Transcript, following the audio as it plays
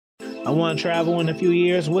I want to travel in a few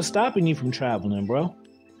years. What's stopping you from traveling, bro?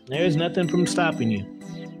 There's nothing from stopping you.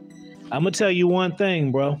 I'm gonna tell you one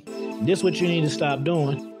thing, bro. This is what you need to stop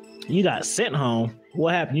doing. You got sent home.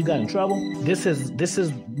 What happened? You got in trouble? This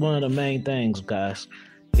is one of the main things, guys,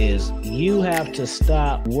 is you have to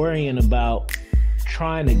stop worrying about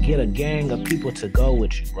trying to get a gang of people to go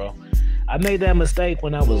with you, bro. I made that mistake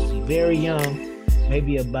when I was very young,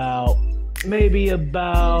 maybe about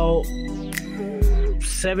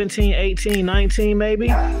 17, 18, 19, maybe.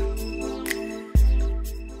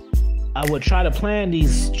 I would try to plan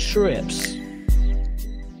these trips,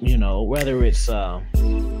 you know, whether it's Hot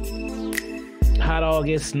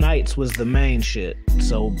August Nights was the main shit.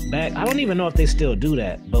 So back, I don't even know if they still do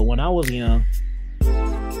that, but when I was young,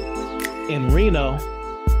 in Reno,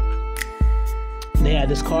 they had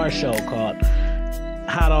this car show called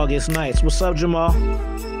Hot August Nights. What's up, Jamal?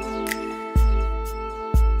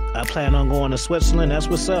 I plan on going to Switzerland. That's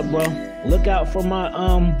what's up, bro. Look out for my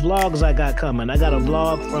vlogs I got coming. I got a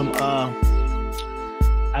vlog from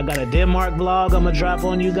I got a Denmark vlog I'm gonna drop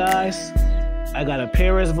on you guys. I got a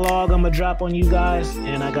Paris vlog I'm gonna drop on you guys,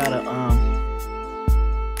 and I got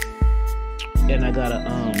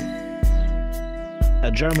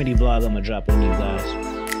a Germany vlog I'm gonna drop on you guys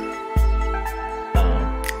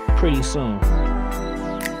pretty soon.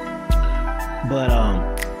 But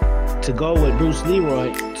to go with Bruce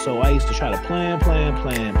Leroy, so I used to try to plan,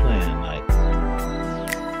 like.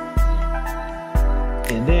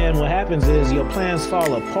 And then what happens is your plans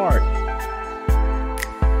fall apart.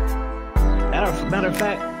 Matter of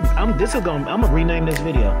fact, I'm gonna rename this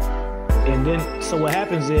video. And then, so what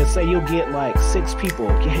happens is, say you'll get like 6 people.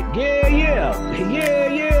 Yeah,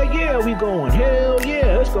 we going. Hell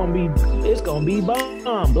yeah, it's gonna be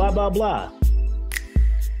bomb. Blah blah blah.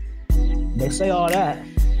 They say all that.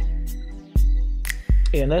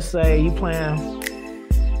 And let's say you plan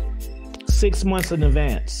 6 months in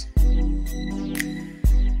advance.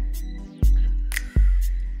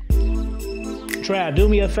 Trav, do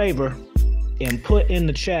me a favor and put in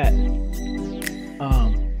the chat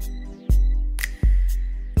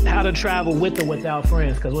how to travel with or without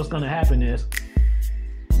friends, because what's going to happen is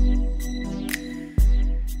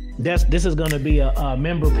this is going to be a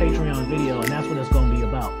member Patreon video, and that's what it's going to be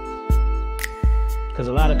about. Because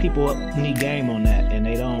a lot of people need game on that, and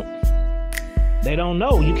they don't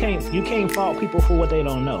know. You can't fault people for what they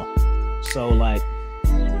don't know. So like,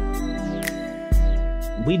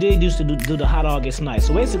 we did used to do the Hot August Night.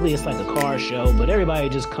 So basically it's like a car show, but everybody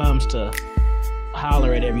just comes to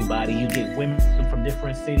holler at everybody. You get women from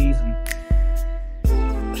different cities and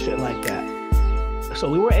shit like that. So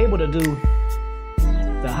we were able to do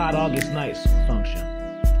the Hot August Nights function.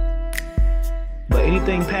 But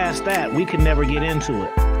anything past that, we could never get into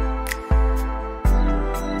it.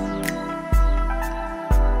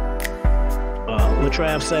 What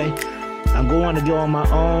Trav say? I'm going to go on my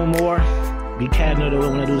own more. Be catting it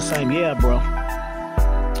when I do the same. Yeah, bro.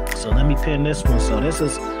 So let me pin this one. So this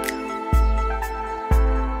is,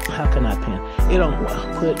 how can I pin? It don't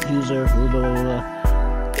put user, blah, blah, blah.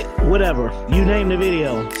 Whatever. You name the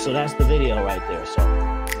video. So that's the video right there. So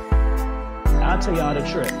I'll tell y'all the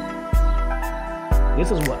trick.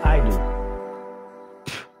 This is what I do.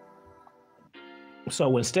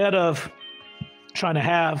 So instead of trying to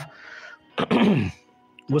have,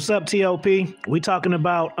 what's up, TOP? We talking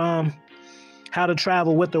about how to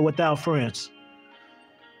travel with or without friends.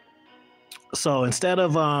 So instead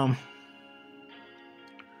of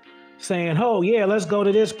saying, oh yeah, let's go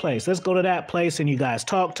to this place, let's go to that place, and you guys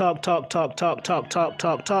talk,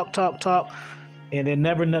 and then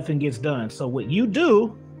never nothing gets done. So what you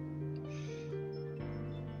do,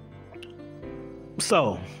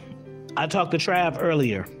 so I talked to Trav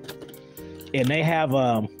earlier, and they have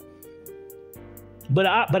but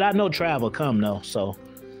I know Trav will come though. So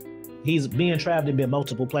me and Trav have been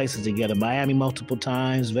multiple places together. Miami multiple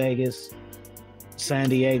times, Vegas, San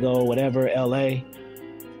Diego, whatever, LA.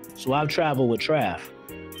 So I've traveled with Trav.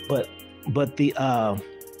 But they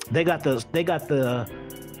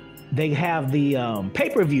have the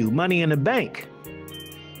pay-per-view Money in the Bank.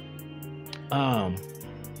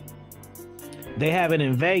 They have it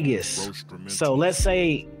in Vegas. So let's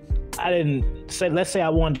say I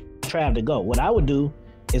wanted Trav to go. What I would do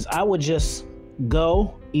is I would just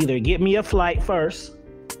go, either get me a flight first.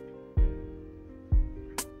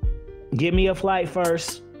 I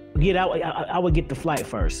would get the flight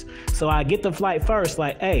first. So I get the flight first,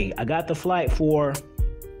 like, hey, I got the flight for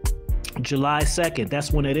July 2nd.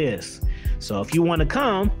 That's when it is. So if you want to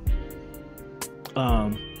come,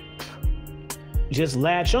 just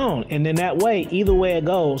latch on. And then that way, either way it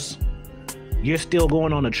goes, you're still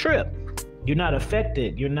going on a trip. You're not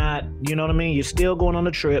affected. You're not, you know what I mean? You're still going on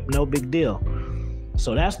the trip, no big deal.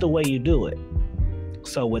 So that's the way you do it.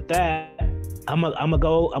 So with that, I'm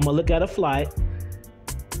gonna look at a flight.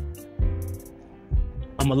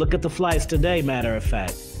 I'm gonna look at the flights today, matter of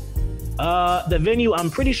fact. The venue, I'm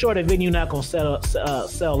pretty sure the venue not gonna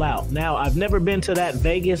sell out. Now, I've never been to that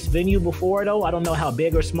Vegas venue before though. I don't know how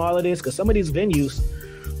big or small it is, because some of these venues,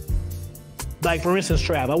 like for instance,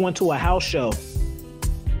 Trav, I went to a house show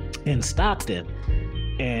in Stockton,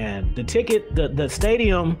 and the ticket, the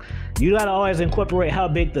stadium, you gotta always incorporate how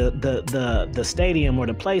big the stadium or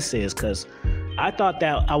the place is, because I thought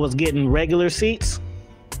that I was getting regular seats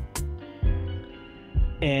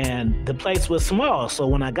and the place was small. So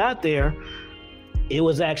when I got there, it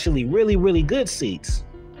was actually really, really good seats.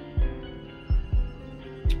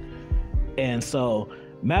 And so,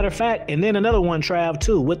 matter of fact, and then another one, Trav,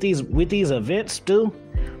 too, with these events, too.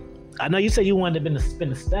 I know you said you wanted to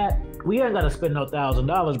spend a stack. We ain't got to spend no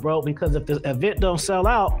 $1,000, bro, because if the event don't sell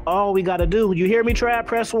out, all we got to do, you hear me, Trav?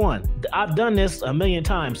 Press 1. I've done this a million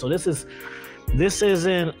times, so this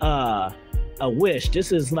isn't a wish.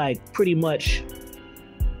 This is like pretty much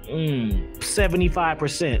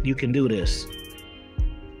 75% you can do this.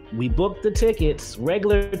 We book the tickets,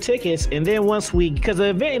 regular tickets, and then because the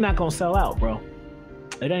event ain't not gonna sell out, bro.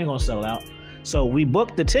 It ain't gonna sell out. So we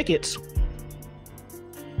book the tickets,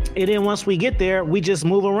 and then once we get there, we just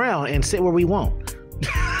move around and sit where we want.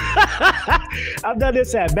 I've done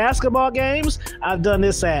this at basketball games. I've done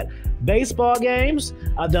this at baseball games.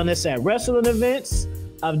 I've done this at wrestling events.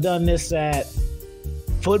 I've done this at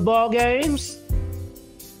football games.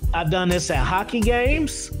 I've done this at hockey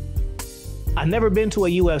games. I've never been to a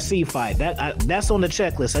UFC fight. That's on the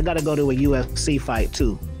checklist. I got to go to a UFC fight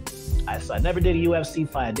too. So I never did a UFC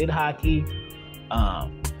fight. I did hockey.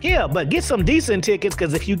 Yeah, but get some decent tickets,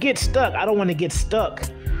 because if you get stuck, I don't want to get stuck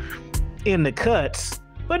in the cuts.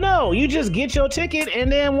 But no, you just get your ticket,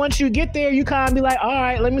 and then once you get there, you kind of be like, all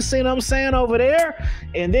right, let me see what I'm saying over there.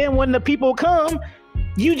 And then when the people come,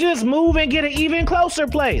 you just move and get an even closer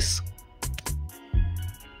place.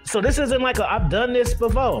 So this isn't like I've done this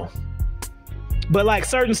before. But like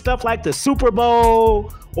certain stuff like the Super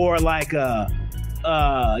Bowl or like a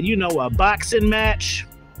boxing match.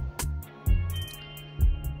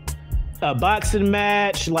 A boxing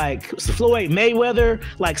match like Floyd Mayweather,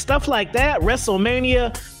 like stuff like that,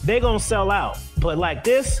 WrestleMania, they gonna sell out. But like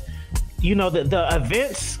this, the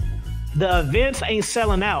events ain't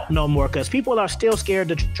selling out no more, because people are still scared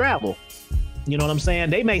to travel. You know what I'm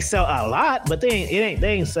saying? They may sell a lot, but they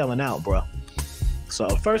ain't selling out, bro. So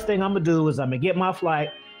first thing I'm gonna do is I'm gonna get my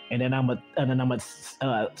flight, and then I'm gonna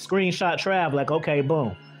screenshot Trav, like, okay,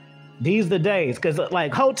 boom. These the days, because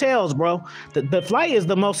like hotels, bro, the flight is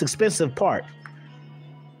the most expensive part.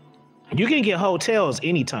 You can get hotels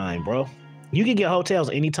anytime, bro. You can get hotels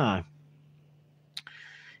anytime.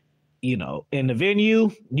 In the venue,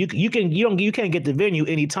 you can't get the venue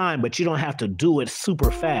anytime, but you don't have to do it super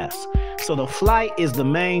fast. So the flight is the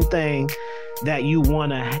main thing that you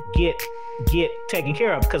want to get taken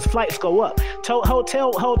care of, because flights go up.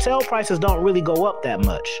 Hotel prices don't really go up that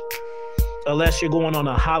much, unless you're going on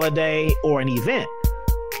a holiday or an event.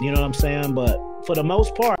 You know what I'm saying? But for the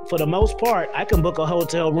most part, I can book a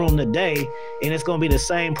hotel room today, and it's gonna be the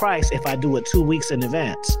same price if I do it 2 weeks in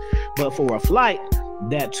advance. But for a flight,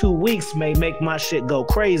 that 2 weeks may make my shit go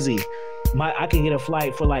crazy. I can get a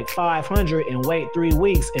flight for like $500 and wait 3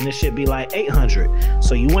 weeks, and it should be like $800.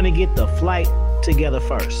 So you want to get the flight together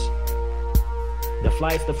first. The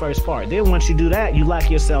flight's the first part. Then once you do that, you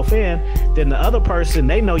lock yourself in. Then the other person,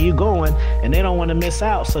 they know you going, and they don't want to miss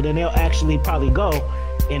out. So then they'll actually probably go.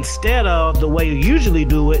 Instead of the way you usually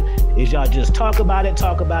do it, is y'all just talk about it.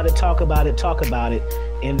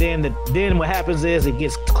 And then what happens is it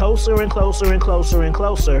gets closer and closer and closer and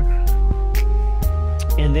closer.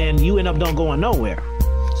 And then you end up not going nowhere.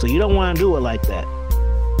 So you don't want to do it like that.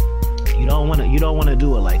 You don't want to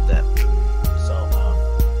do it like that.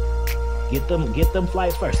 Get them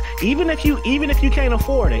flights first. Even if you can't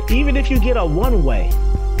afford it, even if you get a one-way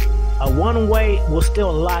will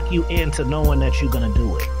still lock you into knowing that you're gonna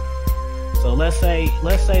do it. So let's say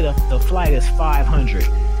the flight is $500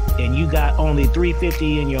 and you got only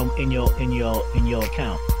 $350 in your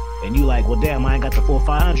account. And you like, well, damn, I ain't got the full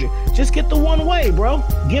 $500. Just get the one way, bro.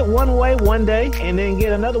 Get one way one day, and then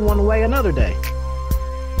get another one way another day.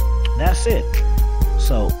 That's it.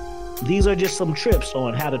 So these are just some tips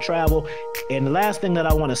on how to travel. And the last thing that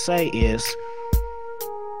I want to say is,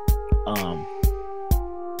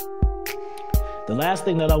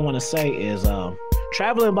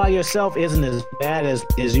 traveling by yourself isn't as bad as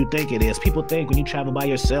you think it is. People think when you travel by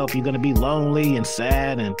yourself, you're going to be lonely and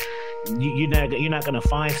sad and You're not gonna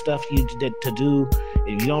find stuff to do.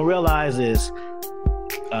 If you don't realize is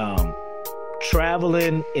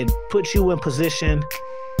traveling, it puts you in position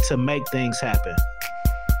to make things happen.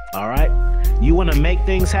 All right, you want to make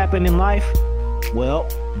things happen in life? Well,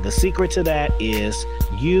 the secret to that is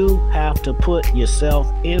you have to put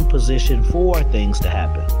yourself in position for things to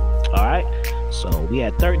happen. All right, so we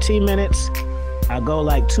had 13 minutes. I'll go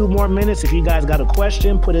like 2 more minutes. If you guys got a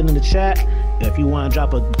question, put it in the chat. If you want to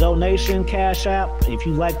drop a donation, Cash App. If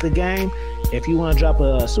you like the game, if you want to drop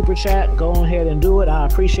a super chat, go ahead and do it. I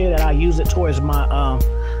appreciate it. I use it towards my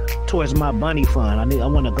bunny fund. I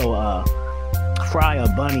want to go fry a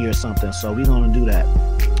bunny or something. So we're gonna do that.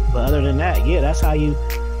 But other than that, yeah, that's how you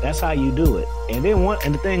do it. And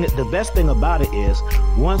then the best thing about it is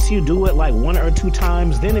once you do it like 1 or 2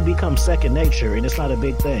 times, then it becomes second nature, and it's not a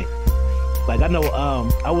big thing. Like I know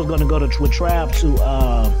I was gonna go with Trav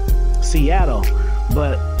to Seattle,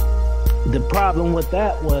 but the problem with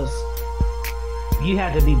that was you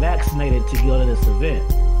had to be vaccinated to go to this event.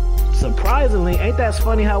 Surprisingly, ain't that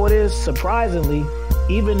funny how it is? Surprisingly,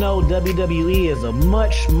 even though WWE is a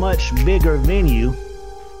much, much bigger venue,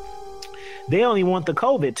 they only want the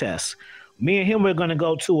COVID test. Me and him were going to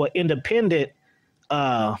go to an independent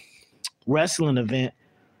wrestling event,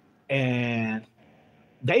 and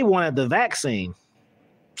they wanted the vaccine.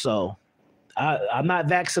 So I'm not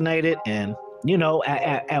vaccinated, and you know,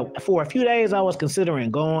 for a few days I was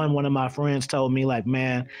considering going. One of my friends told me, like,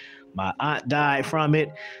 man, my aunt died from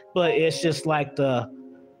it, but it's just like the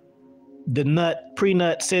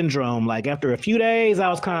pre-nut syndrome. Like after a few days, I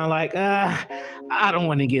was kind of like, I don't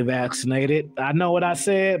want to get vaccinated. I know what I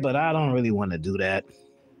said, but I don't really want to do that,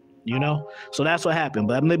 you know? So that's what happened.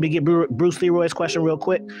 But let me get Bruce Leroy's question real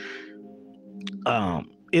quick.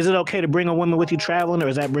 Is it okay to bring a woman with you traveling, or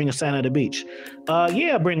is that bringing Santa to the beach?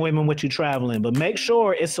 Yeah, bring women with you traveling, but make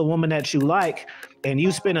sure it's a woman that you like and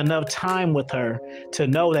you spend enough time with her to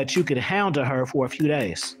know that you could handle her for a few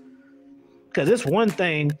days. Because it's one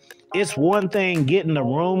thing getting a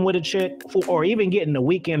room with a chick, or even getting a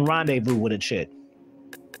weekend rendezvous with a chick.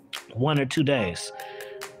 1 or 2 days.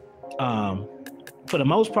 For the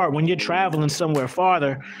most part, when you're traveling somewhere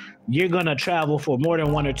farther, you're gonna travel for more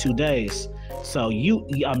than 1 or 2 days. So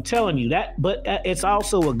I'm telling you that, but it's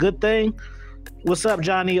also a good thing. What's up,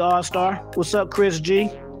 Johnny All-Star? What's up, Chris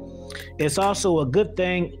G? It's also a good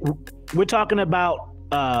thing. We're talking about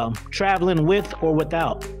traveling with or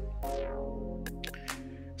without.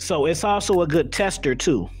 So it's also a good tester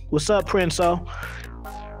too. What's up, Prince-O?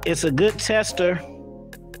 It's a good tester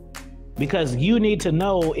because you need to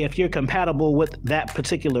know if you're compatible with that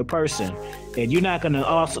particular person. And you're not going to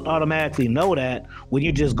automatically know that when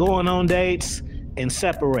you're just going on dates and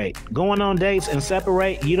separate. Going on dates and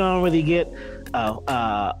separate, you don't really get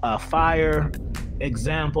a fire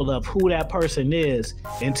example of who that person is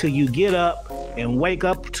until you get up and wake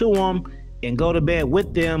up to them and go to bed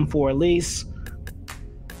with them for at least,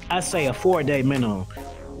 I say, a 4-day minimum.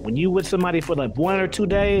 When you with somebody for like 1 or 2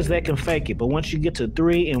 days, they can fake it. But once you get to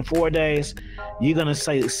 3 and 4 days, you're going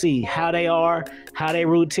to see how they are, how their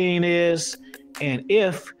routine is, and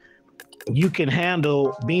if you can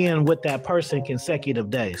handle being with that person consecutive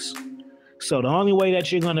days. So the only way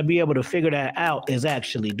that you're going to be able to figure that out is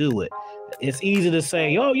actually do it. It's easy to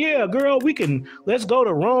say, oh yeah, girl, let's go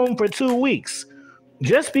to Rome for 2 weeks.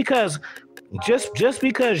 Just because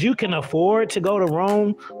you can afford to go to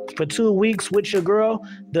Rome for 2 weeks with your girl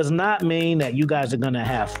does not mean that you guys are going to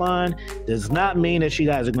have fun, does not mean that you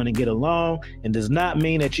guys are going to get along, and does not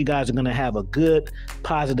mean that you guys are going to have a good,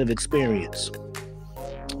 positive experience.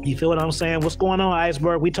 You feel what I'm saying? What's going on,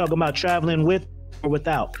 Iceberg? We talking about traveling with or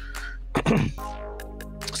without.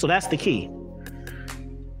 So that's the key.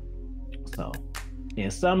 So in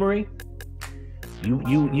summary,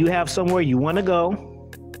 you have somewhere you want to go.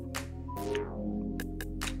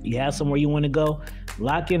 You have somewhere you want to go,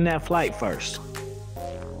 lock in that flight first.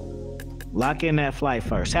 Lock in that flight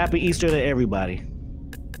first. Happy Easter to everybody.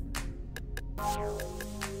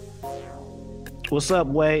 What's up,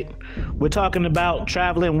 Wade? We're talking about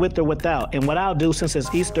traveling with or without. And what I'll do, since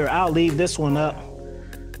it's Easter, I'll leave this one up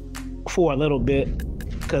for a little bit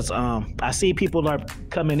because I see people are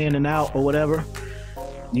coming in and out or whatever.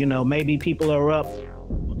 You know, maybe people are up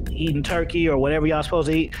eating turkey or whatever y'all supposed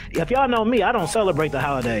to eat. If y'all know me, I don't celebrate the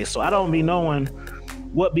holidays, so I don't be knowing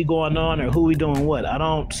what be going on or who we doing what. I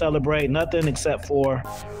don't celebrate nothing except for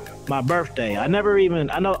my birthday. I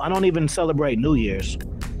don't even celebrate New Year's.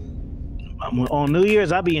 On New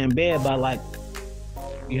Year's, I be in bed by like,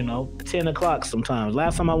 10 o'clock sometimes.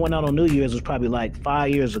 Last time I went out on New Year's was probably like 5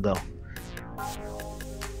 years ago.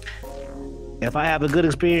 If I have a good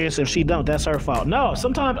experience, if she don't, that's her fault. No,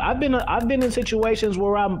 sometimes I've been in situations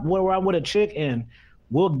where I'm with a chick and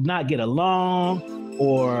we'll not get along,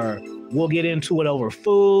 or we'll get into it over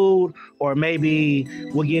food, or maybe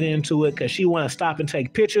we'll get into it because she want to stop and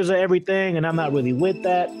take pictures of everything, and I'm not really with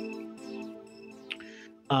that.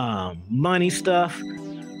 Money stuff.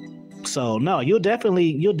 So no, you'll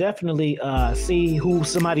definitely see who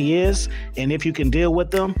somebody is and if you can deal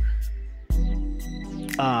with them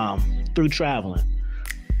through traveling.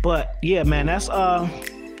 But yeah, man, that's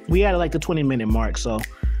we had like the 20-minute mark. So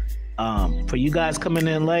for you guys coming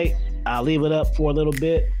in late, I'll leave it up for a little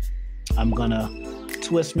bit. I'm gonna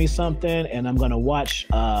twist me something and I'm gonna watch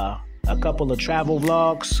a couple of travel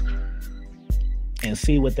vlogs and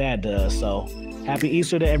see what that does. So happy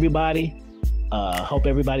Easter to everybody. Hope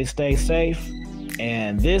everybody stays safe.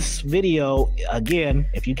 And this video, again,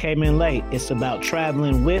 if you came in late, it's about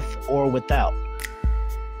traveling with or without.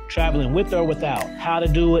 Traveling with or without. How to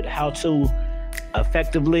do it, how to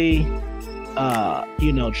effectively,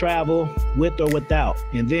 travel with or without.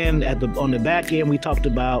 And then on the back end, we talked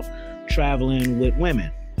about traveling with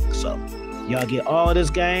women. So y'all get all this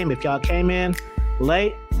game. If y'all came in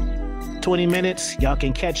late, 20 minutes, y'all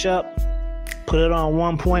can catch up. Put it on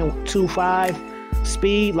 1.25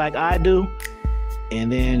 speed like I do,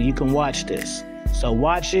 and then you can watch this. So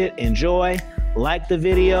watch it, enjoy, like the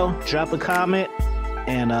video, drop a comment,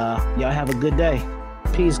 and y'all have a good day.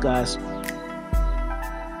 Peace, guys.